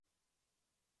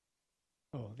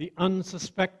Oh, the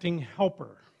unsuspecting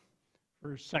helper.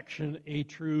 First section, a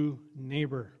true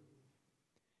neighbor.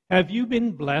 Have you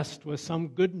been blessed with some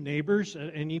good neighbors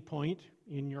at any point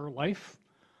in your life?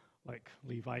 Like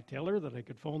Levi Taylor that I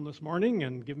could phone this morning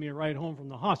and give me a ride home from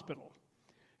the hospital.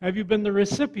 Have you been the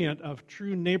recipient of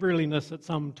true neighborliness at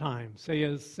some time? Say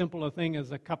as simple a thing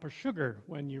as a cup of sugar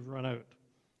when you've run out.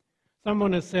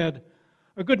 Someone has said,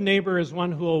 a good neighbor is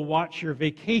one who will watch your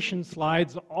vacation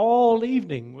slides all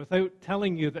evening without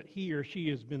telling you that he or she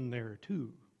has been there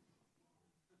too.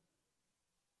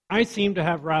 I seem to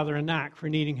have rather a knack for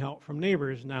needing help from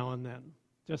neighbors now and then.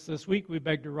 Just this week, we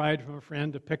begged a ride from a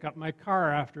friend to pick up my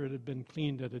car after it had been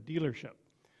cleaned at a dealership.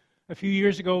 A few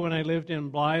years ago, when I lived in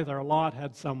Blythe, our lot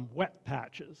had some wet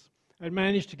patches. I'd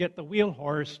managed to get the wheel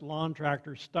horse lawn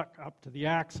tractor stuck up to the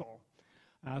axle.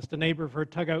 I asked a neighbor for a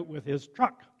tug out with his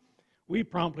truck. We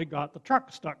promptly got the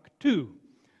truck stuck too.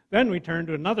 Then we turned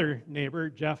to another neighbor,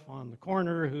 Jeff on the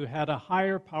corner, who had a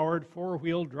higher-powered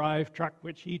four-wheel drive truck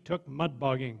which he took mud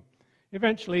bogging.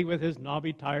 Eventually, with his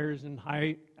knobby tires and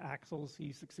high axles,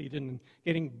 he succeeded in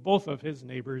getting both of his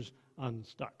neighbors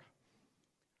unstuck.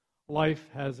 Life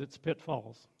has its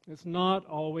pitfalls. It's not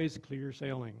always clear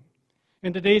sailing.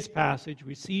 In today's passage,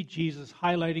 we see Jesus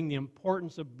highlighting the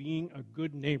importance of being a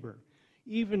good neighbor,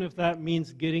 even if that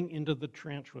means getting into the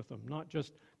trench with them, not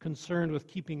just concerned with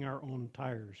keeping our own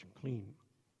tires clean.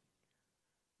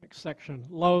 Next section,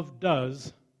 love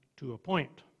does to a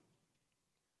point.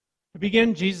 To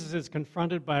begin, Jesus is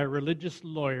confronted by a religious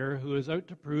lawyer who is out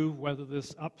to prove whether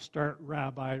this upstart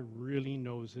rabbi really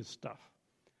knows his stuff.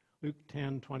 Luke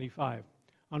 10:25.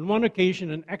 On one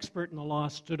occasion, an expert in the law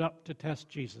stood up to test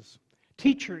Jesus.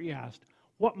 Teacher, he asked,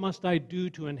 what must I do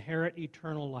to inherit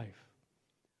eternal life?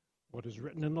 What is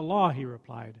written in the law, he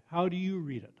replied. How do you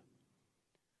read it?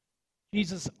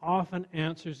 Jesus often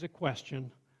answers a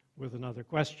question with another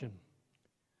question.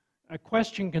 A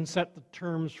question can set the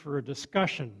terms for a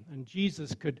discussion, and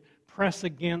Jesus could press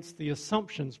against the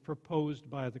assumptions proposed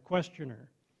by the questioner.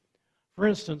 For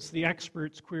instance, the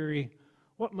expert's query,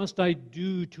 what must I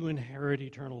do to inherit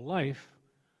eternal life,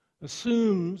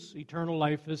 assumes eternal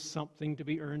life is something to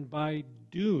be earned by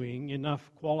doing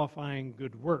enough qualifying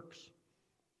good works.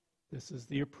 This is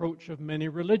the approach of many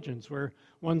religions, where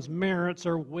one's merits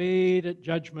are weighed at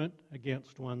judgment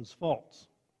against one's faults.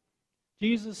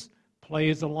 Jesus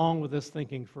plays along with this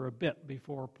thinking for a bit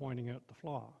before pointing out the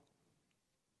flaw.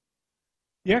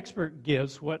 The expert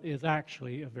gives what is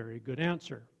actually a very good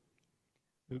answer.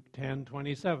 Luke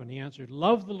 10:27, he answered,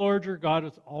 love the Lord your God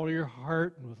with all your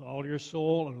heart and with all your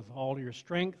soul and with all your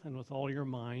strength and with all your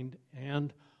mind,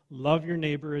 and love your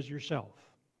neighbor as yourself.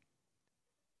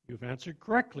 You've answered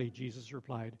correctly, Jesus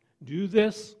replied. Do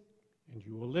this and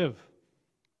you will live.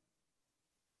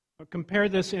 But compare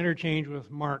this interchange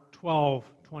with Mark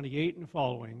 12:28 and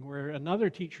following, where another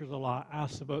teacher of the law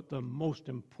asks about the most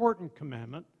important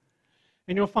commandment,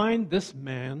 and you'll find this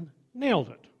man nailed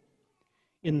it.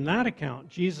 In that account,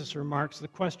 Jesus remarks the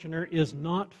questioner is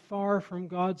not far from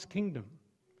God's kingdom,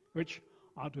 which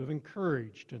ought to have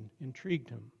encouraged and intrigued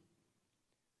him.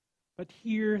 But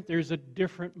here, there's a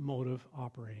different motive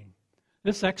operating.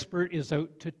 This expert is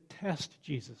out to test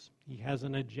Jesus. He has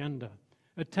an agenda,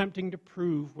 attempting to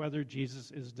prove whether Jesus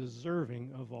is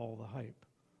deserving of all the hype.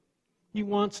 He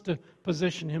wants to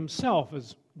position himself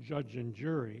as judge and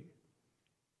jury.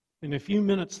 In a few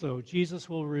minutes, though, Jesus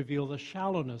will reveal the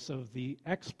shallowness of the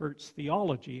expert's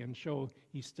theology and show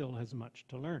he still has much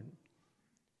to learn.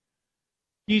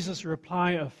 Jesus'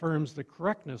 reply affirms the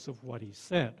correctness of what he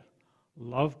said.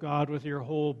 Love God with your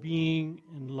whole being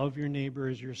and love your neighbor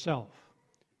as yourself.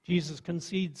 Jesus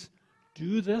concedes,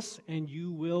 do this and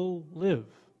you will live.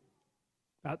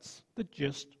 That's the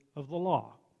gist of the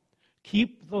law.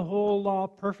 Keep the whole law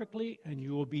perfectly and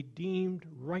you will be deemed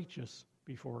righteous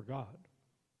before God.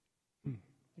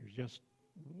 There's just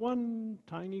one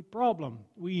tiny problem.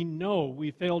 We know we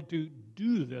failed to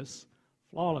do this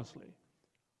flawlessly.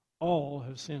 All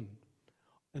have sinned.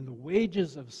 And the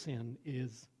wages of sin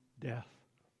is death.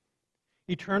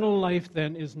 Eternal life,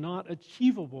 then, is not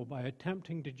achievable by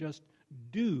attempting to just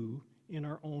do in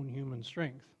our own human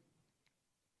strength.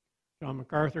 John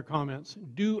MacArthur comments,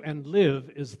 do and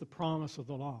live is the promise of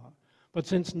the law. But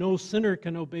since no sinner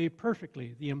can obey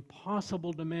perfectly, the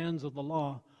impossible demands of the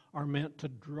law are meant to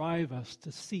drive us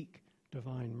to seek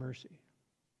divine mercy.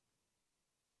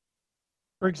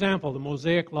 For example, the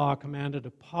Mosaic Law commanded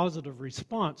a positive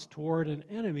response toward an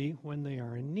enemy when they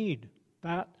are in need.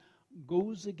 That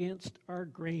goes against our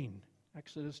grain.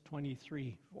 Exodus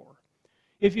 23:4.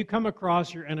 If you come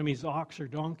across your enemy's ox or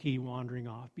donkey wandering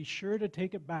off, be sure to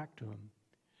take it back to him.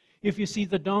 If you see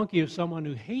the donkey of someone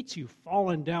who hates you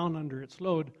fallen down under its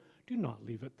load, do not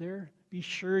leave it there. Be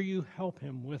sure you help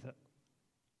him with it.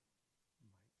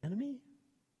 My enemy?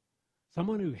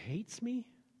 Someone who hates me?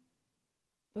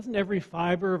 Doesn't every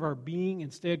fiber of our being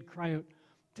instead cry out,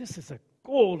 this is a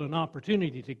golden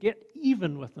opportunity to get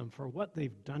even with them for what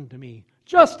they've done to me?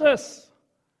 Justice!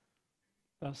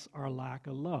 Thus, our lack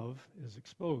of love is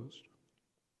exposed.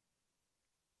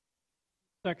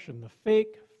 Section, the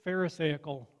fake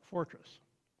Pharisaical fortress.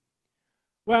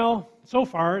 Well, so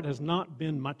far it has not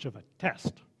been much of a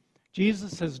test.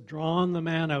 Jesus has drawn the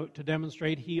man out to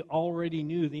demonstrate he already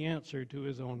knew the answer to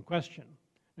his own question.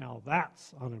 Now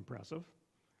that's unimpressive.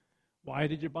 Why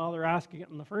did you bother asking it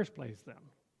in the first place then?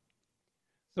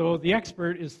 So the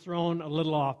expert is thrown a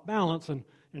little off balance and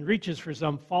reaches for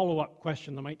some follow-up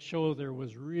question that might show there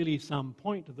was really some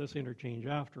point to this interchange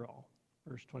after all.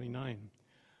 Verse 29.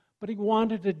 But he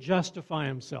wanted to justify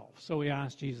himself, so he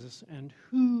asked Jesus, and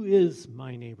who is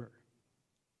my neighbor?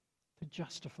 To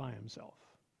justify himself.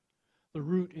 The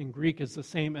root in Greek is the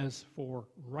same as for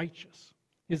righteous.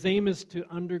 His aim is to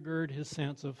undergird his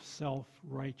sense of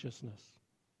self-righteousness.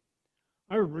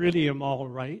 I really am all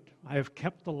right. I have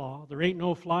kept the law. There ain't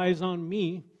no flies on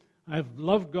me. I have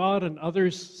loved God and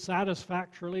others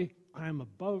satisfactorily. I am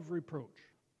above reproach.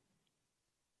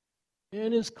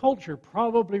 And his culture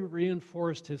probably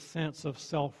reinforced his sense of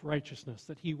self-righteousness,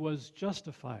 that he was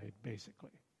justified,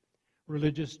 basically.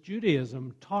 Religious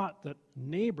Judaism taught that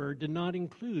neighbor did not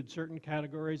include certain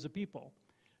categories of people.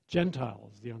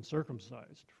 Gentiles, the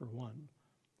uncircumcised, for one.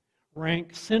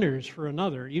 Rank sinners for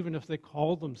another, even if they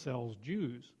called themselves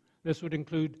Jews. This would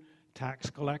include tax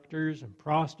collectors and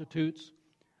prostitutes.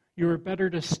 You were better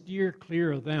to steer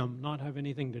clear of them, not have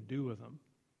anything to do with them.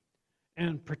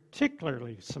 And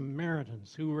particularly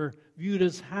Samaritans, who were viewed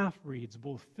as half-breeds,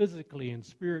 both physically and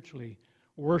spiritually,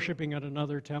 worshiping at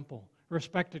another temple,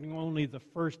 respecting only the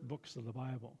first books of the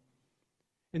Bible.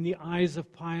 In the eyes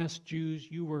of pious Jews,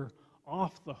 you were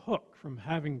off the hook from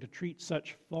having to treat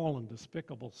such fallen,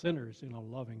 despicable sinners in a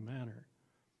loving manner.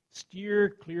 Steer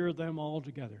clear of them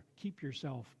altogether. Keep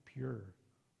yourself pure.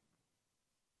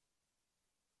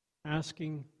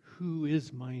 Asking, who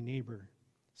is my neighbor,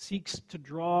 seeks to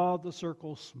draw the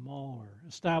circle smaller,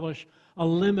 establish a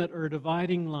limit or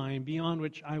dividing line beyond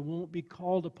which I won't be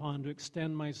called upon to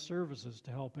extend my services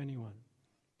to help anyone.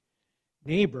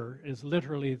 Neighbor is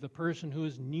literally the person who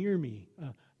is near me,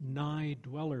 a nigh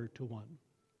dweller to one.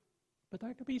 But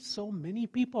that could be so many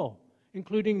people,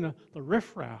 including the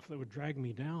riffraff that would drag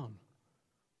me down.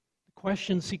 The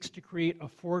question seeks to create a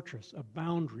fortress, a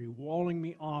boundary, walling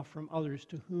me off from others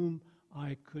to whom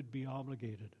I could be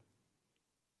obligated.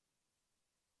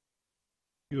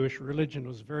 Jewish religion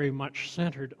was very much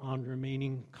centered on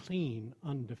remaining clean,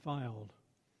 undefiled.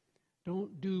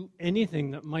 Don't do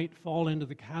anything that might fall into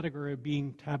the category of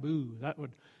being taboo. That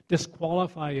would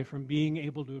disqualify you from being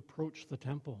able to approach the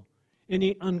temple.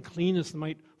 Any uncleanness that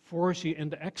might force you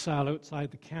into exile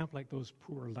outside the camp like those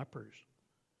poor lepers.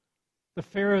 The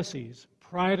Pharisees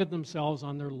prided themselves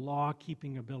on their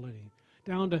law-keeping ability,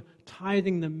 down to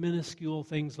tithing the minuscule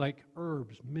things like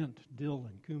herbs, mint, dill,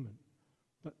 and cumin.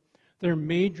 But their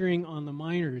majoring on the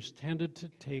minors tended to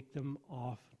take them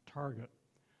off target.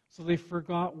 So they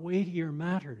forgot weightier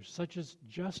matters, such as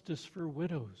justice for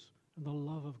widows and the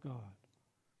love of God.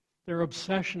 Their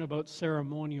obsession about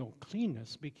ceremonial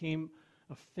cleanness became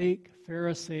a fake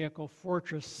Pharisaical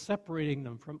fortress separating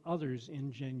them from others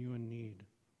in genuine need.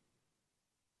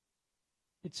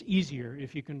 It's easier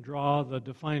if you can draw the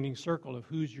defining circle of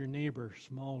who's your neighbor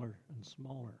smaller and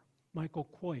smaller. Michael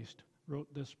Koist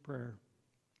wrote this prayer.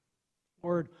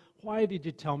 Lord, why did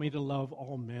you tell me to love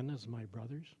all men as my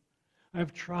brothers?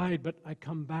 I've tried, but I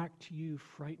come back to you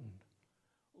frightened.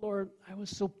 Lord, I was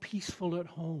so peaceful at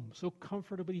home, so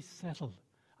comfortably settled.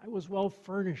 I was well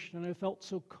furnished, and I felt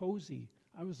so cozy.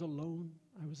 I was alone.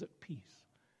 I was at peace,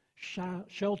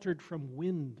 sheltered from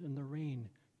wind and the rain,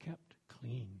 kept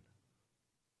clean.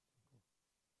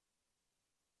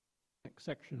 Next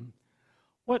section.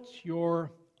 What's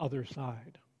your other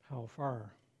side? How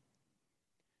far?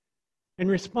 In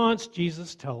response,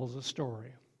 Jesus tells a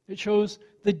story. It shows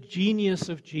the genius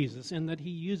of Jesus in that he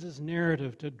uses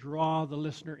narrative to draw the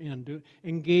listener in, to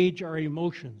engage our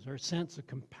emotions, our sense of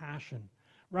compassion,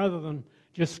 rather than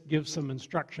just give some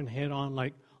instruction head-on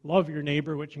like, love your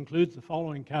neighbor, which includes the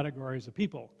following categories of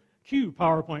people. Cue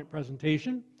PowerPoint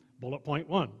presentation, bullet point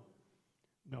 1.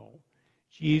 No,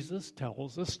 Jesus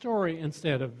tells a story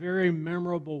instead, a very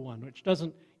memorable one, which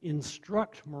doesn't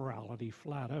instruct morality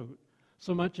flat out,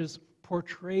 so much as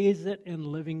portrays it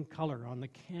in living color on the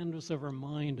canvas of our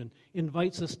mind and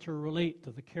invites us to relate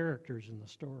to the characters in the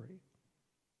story.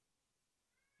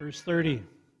 Verse 30,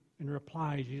 in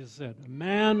reply, Jesus said, "A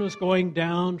man was going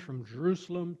down from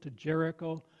Jerusalem to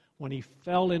Jericho when he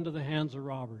fell into the hands of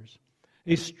robbers.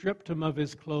 They stripped him of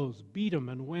his clothes, beat him,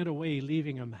 and went away,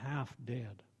 leaving him half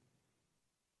dead."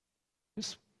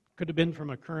 This could have been from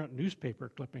a current newspaper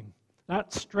clipping.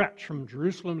 That stretch from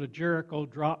Jerusalem to Jericho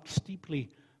dropped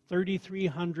steeply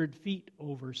 3,300 feet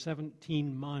over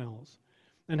 17 miles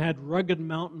and had rugged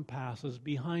mountain passes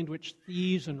behind which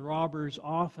thieves and robbers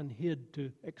often hid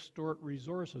to extort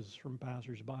resources from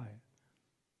passers-by.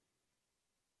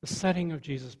 The setting of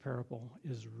Jesus' parable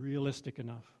is realistic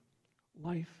enough.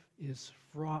 Life is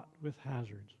fraught with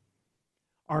hazards.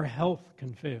 Our health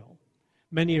can fail.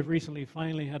 Many have recently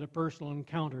finally had a personal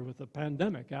encounter with the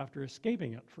pandemic after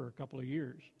escaping it for a couple of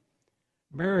years.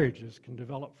 Marriages can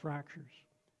develop fractures.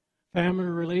 Family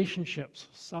relationships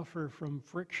suffer from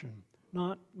friction,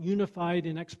 not unified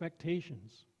in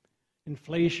expectations.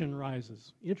 Inflation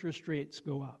rises, interest rates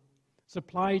go up,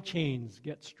 supply chains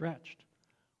get stretched,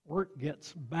 work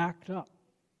gets backed up.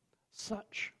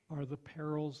 Such are the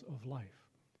perils of life.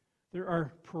 There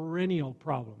are perennial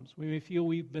problems. We may feel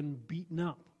we've been beaten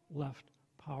up, left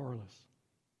powerless.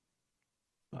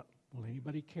 But will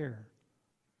anybody care?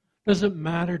 Does it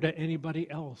matter to anybody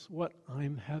else what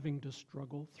I'm having to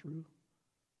struggle through?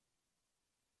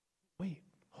 Wait,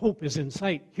 hope is in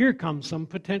sight. Here come some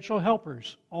potential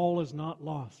helpers. All is not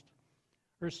lost.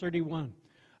 Verse 31.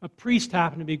 A priest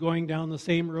happened to be going down the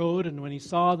same road, and when he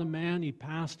saw the man, he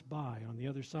passed by on the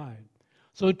other side.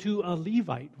 So too a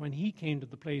Levite, when he came to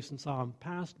the place and saw him,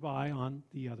 passed by on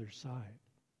the other side.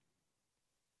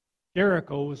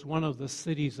 Jericho was one of the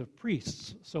cities of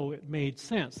priests, so it made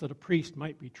sense that a priest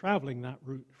might be traveling that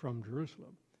route from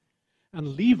Jerusalem.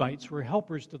 And Levites were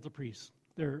helpers to the priests.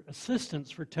 They're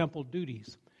assistants for temple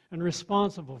duties and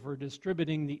responsible for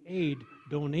distributing the aid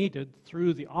donated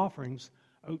through the offerings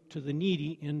out to the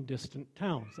needy in distant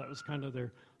towns. That was kind of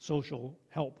their social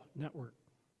help network.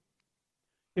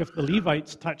 If the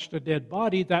Levites touched a dead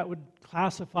body, that would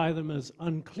classify them as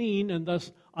unclean and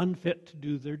thus unfit to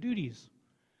do their duties.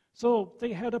 So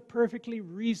they had a perfectly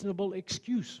reasonable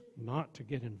excuse not to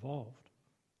get involved.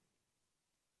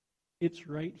 It's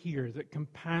right here that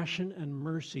compassion and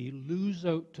mercy lose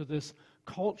out to this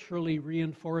culturally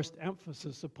reinforced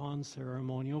emphasis upon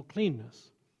ceremonial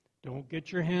cleanness. Don't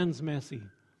get your hands messy.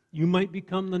 You might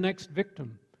become the next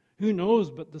victim. Who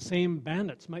knows, but the same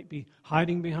bandits might be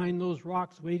hiding behind those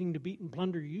rocks waiting to beat and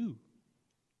plunder you.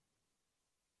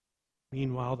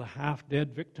 Meanwhile, the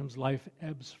half-dead victim's life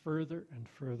ebbs further and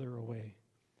further away.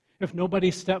 If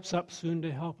nobody steps up soon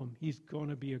to help him, he's going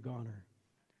to be a goner.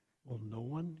 Will no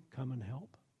one come and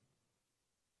help?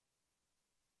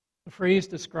 The phrase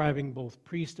describing both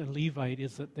priest and Levite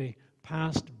is that they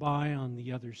passed by on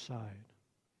the other side.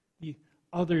 The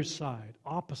other side,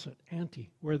 opposite,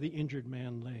 ante, where the injured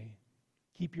man lay.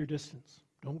 Keep your distance.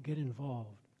 Don't get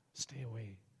involved. Stay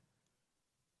away.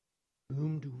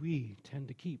 Whom do we tend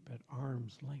to keep at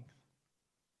arm's length?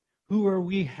 Who are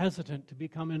we hesitant to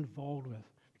become involved with?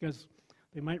 Because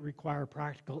they might require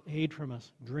practical aid from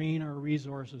us, drain our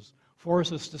resources,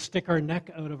 force us to stick our neck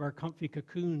out of our comfy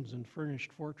cocoons and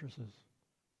furnished fortresses.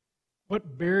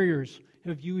 What barriers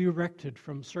have you erected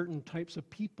from certain types of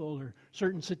people or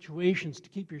certain situations to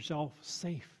keep yourself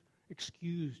safe,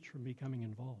 excused from becoming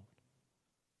involved?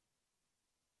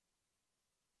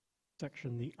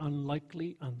 Section, the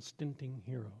unlikely, unstinting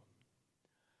hero.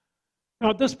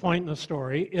 Now, at this point in the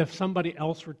story, if somebody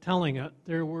else were telling it,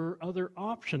 there were other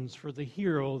options for the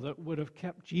hero that would have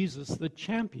kept Jesus the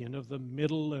champion of the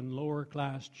middle and lower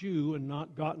class Jew and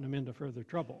not gotten him into further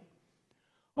trouble.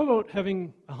 What about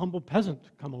having a humble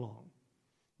peasant come along?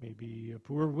 Maybe a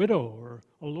poor widow or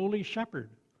a lowly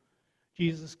shepherd.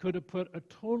 Jesus could have put a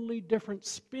totally different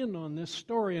spin on this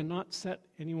story and not set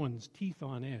anyone's teeth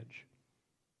on edge.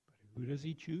 But who does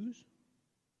he choose?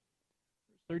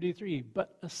 33,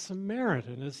 but a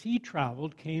Samaritan, as he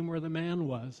traveled, came where the man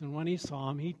was, and when he saw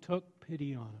him, he took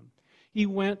pity on him. He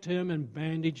went to him and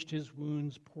bandaged his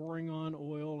wounds, pouring on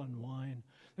oil and wine.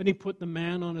 Then he put the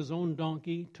man on his own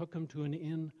donkey, took him to an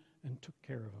inn, and took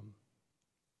care of him.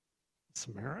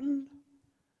 Samaritan?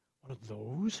 One of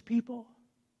those people?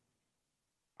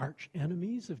 Arch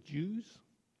enemies of Jews?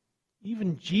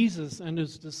 Even Jesus and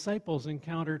his disciples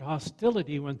encountered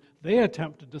hostility when they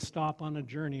attempted to stop on a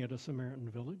journey at a Samaritan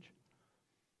village.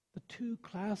 The two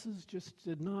classes just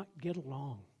did not get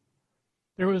along.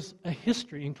 There was a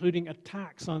history, including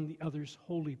attacks on the other's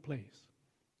holy place.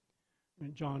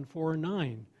 In John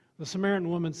 4:9, the Samaritan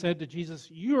woman said to Jesus,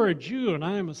 "You are a Jew and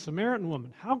I am a Samaritan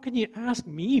woman. How can you ask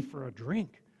me for a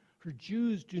drink? For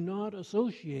Jews do not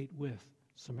associate with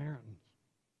Samaritans."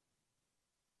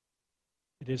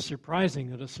 It is surprising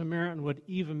that a Samaritan would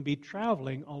even be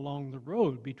traveling along the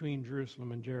road between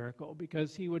Jerusalem and Jericho,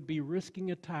 because he would be risking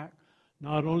attack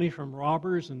not only from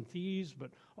robbers and thieves,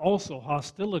 but also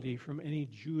hostility from any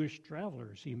Jewish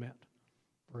travelers he met.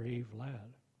 Brave lad.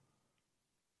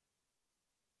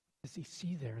 What does he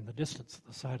see there in the distance at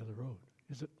the side of the road?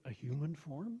 Is it a human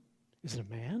form? Is it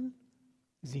a man?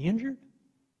 Is he injured?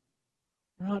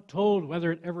 We're not told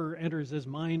whether it ever enters his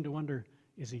mind to wonder,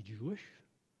 is he Jewish?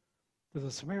 To the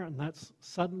Samaritan, that's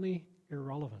suddenly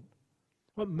irrelevant.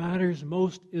 What matters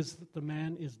most is that the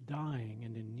man is dying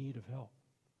and in need of help.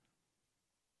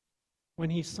 When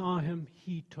he saw him,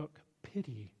 he took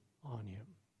pity on him.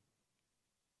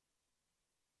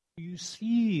 Do you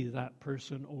see that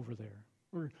person over there?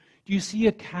 Or do you see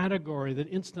a category that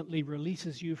instantly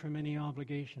releases you from any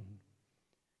obligation?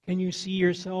 Can you see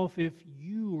yourself if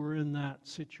you were in that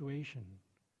situation?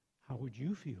 How would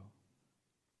you feel?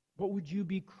 What would you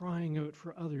be crying out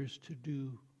for others to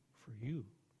do for you?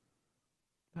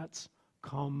 That's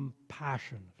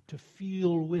compassion, to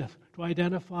feel with, to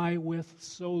identify with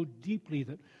so deeply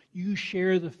that you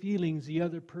share the feelings the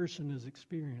other person is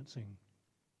experiencing.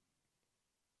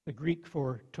 The Greek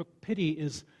for took pity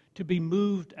is to be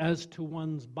moved as to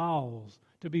one's bowels,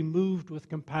 to be moved with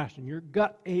compassion. Your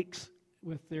gut aches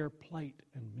with their plight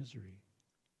and misery.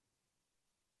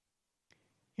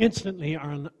 Instantly,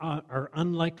 our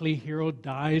unlikely hero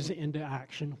dives into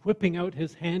action, whipping out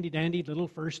his handy-dandy little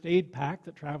first aid pack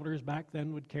that travelers back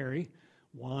then would carry,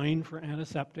 wine for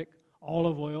antiseptic,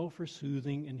 olive oil for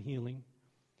soothing and healing.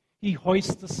 He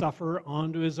hoists the sufferer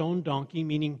onto his own donkey,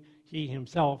 meaning he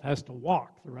himself has to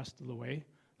walk the rest of the way.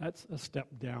 That's a step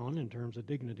down in terms of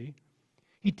dignity.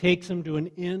 He takes him to an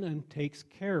inn and takes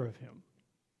care of him.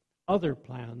 Other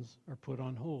plans are put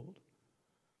on hold.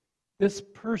 This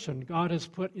person God has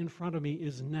put in front of me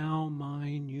is now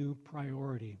my new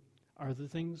priority. Other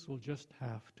things will just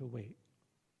have to wait.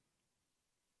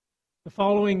 The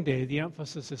following day, the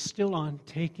emphasis is still on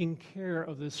taking care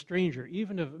of this stranger,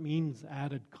 even if it means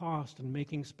added cost and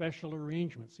making special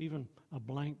arrangements, even a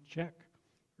blank check.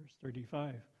 Verse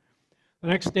 35. The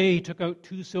next day, he took out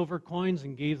 2 silver coins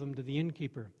and gave them to the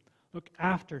innkeeper. Look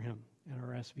after him,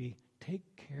 NRSV.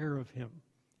 Take care of him,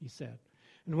 he said.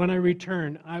 And when I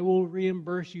return, I will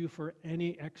reimburse you for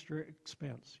any extra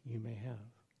expense you may have.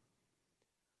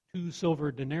 2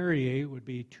 silver denarii would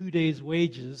be 2 days'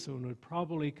 wages, so it would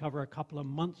probably cover a couple of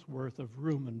months' worth of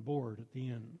room and board at the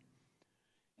inn.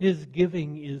 His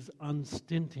giving is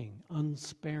unstinting,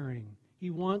 unsparing.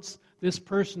 He wants this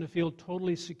person to feel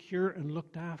totally secure and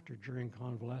looked after during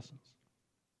convalescence.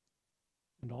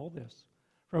 And all this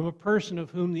from a person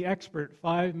of whom the expert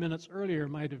 5 minutes earlier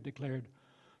might have declared,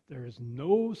 there is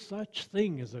no such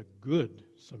thing as a good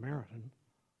Samaritan.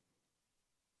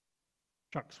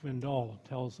 Chuck Swindoll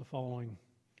tells the following.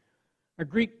 A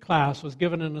Greek class was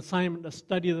given an assignment to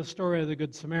study the story of the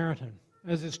Good Samaritan.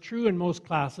 As is true in most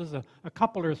classes, a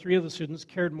couple or 3 of the students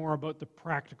cared more about the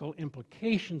practical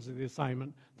implications of the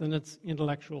assignment than its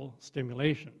intellectual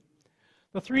stimulation.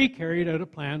 The 3 carried out a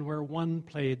plan where one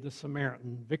played the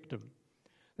Samaritan victim.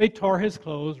 They tore his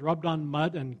clothes, rubbed on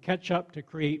mud and ketchup to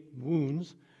create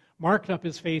wounds, marked up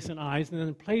his face and eyes, and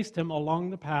then placed him along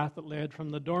the path that led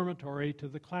from the dormitory to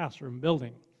the classroom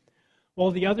building. While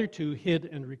the other 2 hid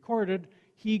and recorded,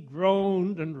 he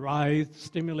groaned and writhed,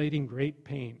 stimulating great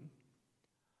pain.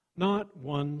 Not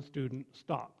one student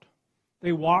stopped.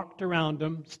 They walked around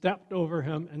him, stepped over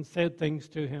him, and said things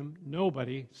to him.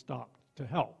 Nobody stopped to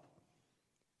help.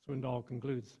 Swindoll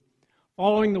concludes,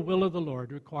 following the will of the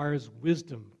Lord requires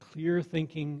wisdom, clear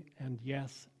thinking, and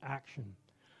yes, action.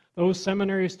 Those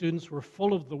seminary students were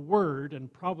full of the Word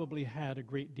and probably had a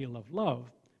great deal of love,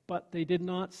 but they did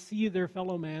not see their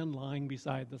fellow man lying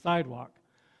beside the sidewalk.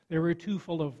 They were too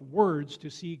full of words to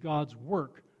see God's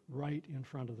work right in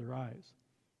front of their eyes.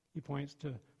 He points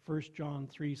to 1 John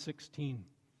 3:16.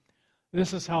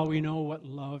 This is how we know what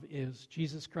love is.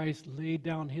 Jesus Christ laid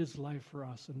down his life for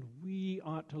us, and we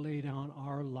ought to lay down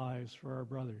our lives for our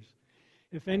brothers.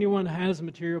 If anyone has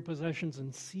material possessions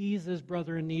and sees his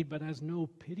brother in need but has no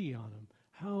pity on him,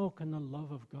 how can the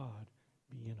love of God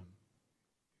be in him?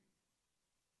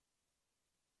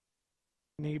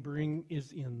 Neighboring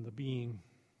is in the being.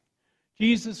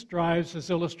 Jesus drives his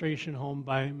illustration home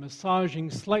by massaging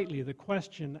slightly the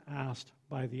question asked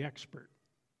by the expert.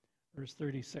 Verse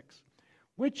 36.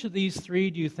 Which of these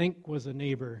 3 do you think was a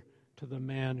neighbor to the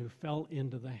man who fell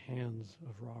into the hands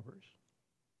of robbers?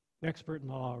 The expert in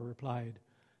the law replied,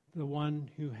 the one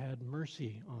who had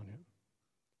mercy on him.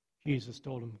 Jesus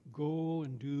told him, go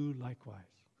and do likewise.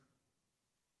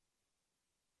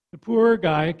 The poor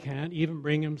guy can't even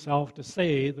bring himself to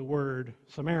say the word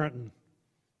Samaritan.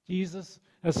 Jesus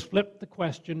has flipped the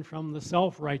question from the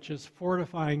self-righteous,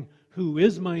 fortifying who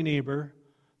is my neighbor,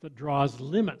 that draws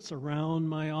limits around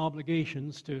my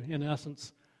obligations, to, in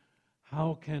essence,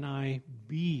 how can I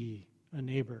be a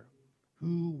neighbor?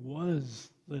 Who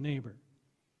was the neighbor?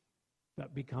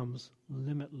 That becomes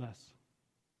limitless.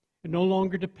 It no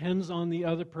longer depends on the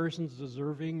other person's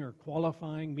deserving or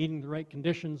qualifying, meeting the right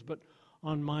conditions, but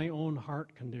on my own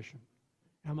heart condition.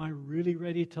 Am I really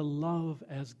ready to love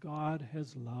as God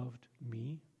has loved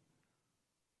me?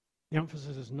 The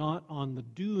emphasis is not on the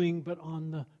doing, but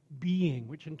on the being,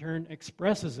 which in turn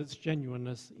expresses its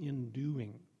genuineness in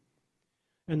doing.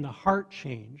 And the heart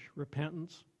change,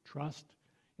 repentance, trust,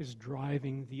 is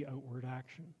driving the outward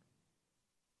action.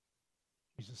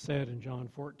 Jesus said in John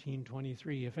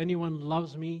 14:23, if anyone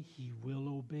loves me, he will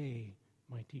obey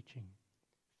my teaching.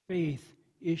 Faith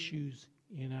issues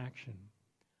in action.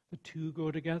 The two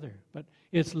go together, but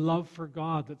it's love for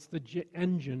God that's the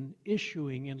engine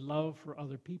issuing in love for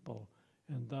other people,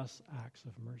 and thus acts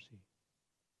of mercy.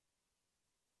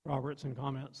 Robertson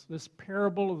comments, this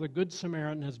parable of the Good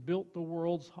Samaritan has built the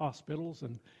world's hospitals,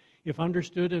 and if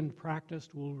understood and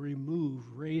practiced, will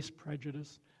remove race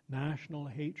prejudice, national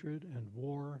hatred, and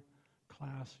war,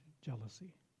 class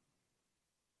jealousy.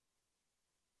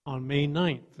 On May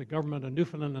 9th, the government of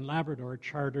Newfoundland and Labrador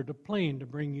chartered a plane to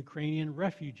bring Ukrainian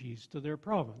refugees to their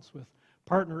province, with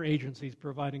partner agencies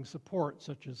providing support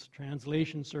such as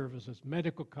translation services,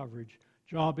 medical coverage,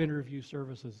 job interview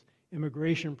services,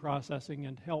 immigration processing,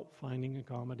 and help finding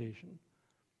accommodation.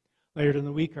 Later in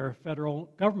the week, our federal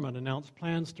government announced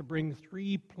plans to bring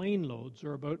 3 plane loads,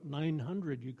 or about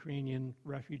 900 Ukrainian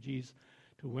refugees,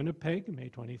 to Winnipeg, May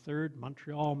 23rd,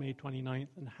 Montreal, May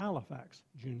 29th, and Halifax,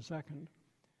 June 2nd.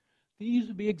 These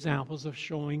would be examples of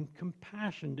showing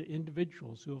compassion to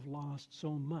individuals who have lost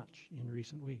so much in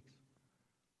recent weeks.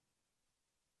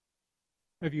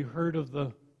 Have you heard of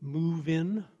the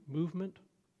move-in movement?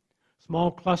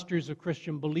 Small clusters of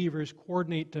Christian believers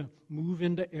coordinate to move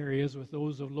into areas with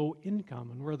those of low income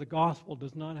and where the gospel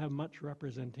does not have much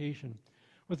representation,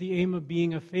 with the aim of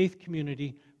being a faith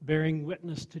community bearing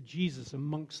witness to Jesus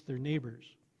amongst their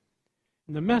neighbors.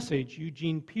 In the Message,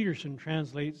 Eugene Peterson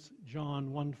translates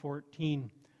John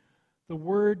 1:14, the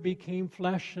Word became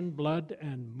flesh and blood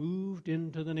and moved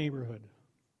into the neighborhood.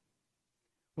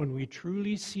 When we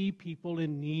truly see people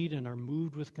in need and are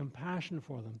moved with compassion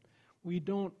for them, we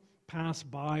don't pass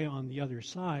by on the other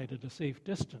side at a safe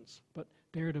distance, but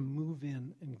dare to move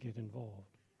in and get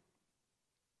involved.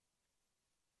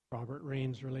 Robert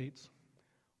Raines relates,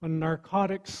 when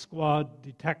narcotics squad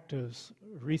detectives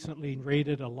recently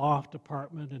raided a loft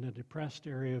apartment in a depressed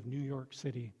area of New York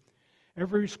City,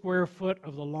 every square foot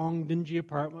of the long, dingy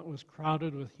apartment was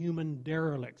crowded with human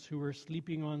derelicts who were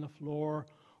sleeping on the floor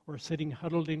or sitting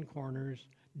huddled in corners.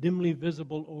 Dimly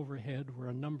visible overhead were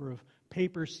a number of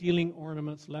paper ceiling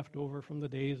ornaments left over from the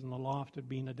days when the loft had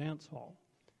been a dance hall.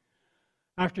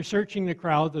 After searching the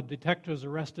crowd, the detectives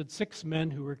arrested 6 men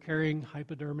who were carrying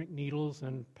hypodermic needles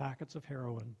and packets of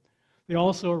heroin. They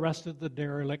also arrested the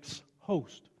derelict's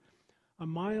host, a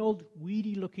mild,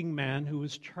 weedy-looking man who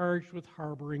was charged with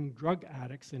harboring drug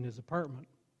addicts in his apartment.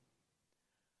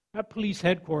 At police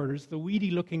headquarters, the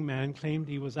weedy-looking man claimed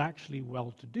he was actually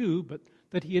well-to-do, but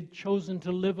that he had chosen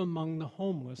to live among the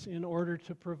homeless in order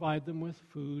to provide them with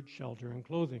food, shelter, and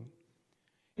clothing.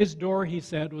 His door, he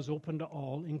said, was open to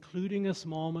all, including a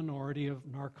small minority of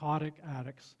narcotic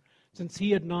addicts, since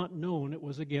he had not known it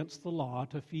was against the law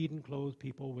to feed and clothe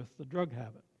people with the drug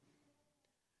habit.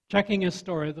 Checking his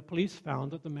story, the police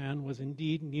found that the man was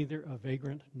indeed neither a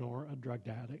vagrant nor a drug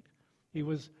addict. He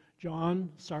was John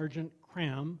Sargent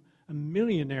Cram, a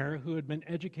millionaire who had been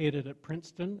educated at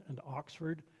Princeton and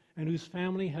Oxford, and whose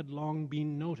family had long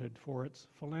been noted for its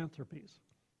philanthropies.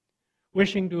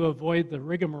 Wishing to avoid the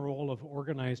rigmarole of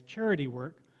organized charity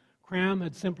work, Cram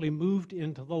had simply moved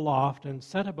into the loft and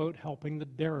set about helping the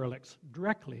derelicts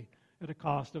directly at a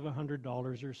cost of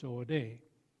 $100 or so a day.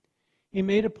 He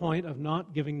made a point of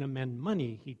not giving the men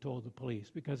money, he told the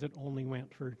police, because it only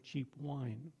went for cheap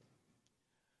wine.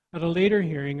 At a later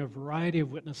hearing, a variety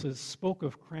of witnesses spoke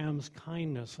of Cram's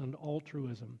kindness and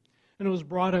altruism, and it was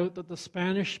brought out that the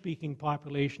Spanish-speaking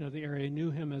population of the area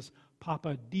knew him as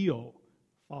Papa Dio,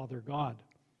 Father God.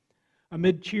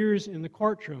 Amid cheers in the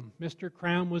courtroom, Mr.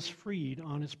 Cram was freed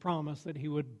on his promise that he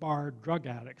would bar drug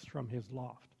addicts from his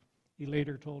loft. He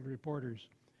later told reporters,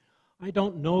 I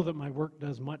don't know that my work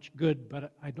does much good,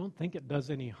 but I don't think it does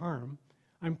any harm.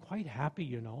 I'm quite happy,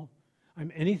 you know.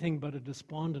 I'm anything but a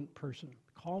despondent person.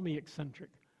 Call me eccentric.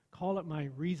 Call it my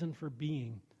reason for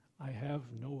being. I have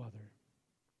no other.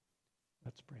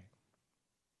 Let's pray.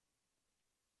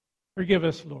 Forgive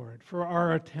us, Lord, for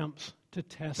our attempts to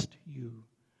test you,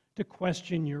 to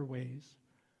question your ways,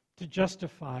 to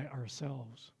justify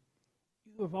ourselves.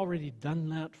 You have already done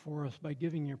that for us by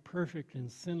giving your perfect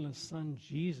and sinless Son,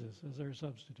 Jesus, as our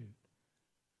substitute.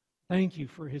 Thank you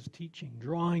for his teaching,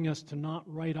 drawing us to not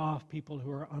write off people who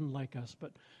are unlike us,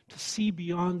 but to see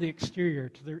beyond the exterior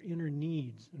to their inner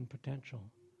needs and potential.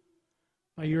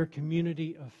 By your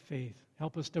community of faith,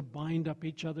 help us to bind up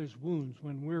each other's wounds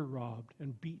when we're robbed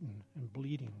and beaten and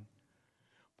bleeding.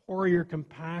 Pour your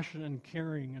compassion and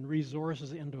caring and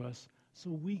resources into us so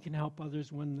we can help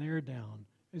others when they're down,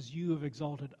 as you have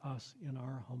exalted us in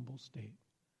our humble state.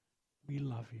 We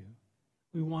love you.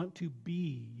 We want to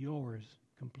be yours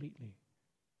completely.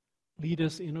 Lead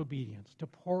us in obedience to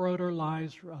pour out our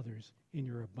lives for others in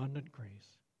your abundant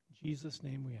grace. In Jesus'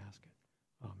 name we ask it.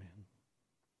 Amen.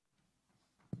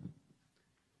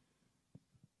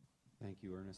 Thank you, Ernest.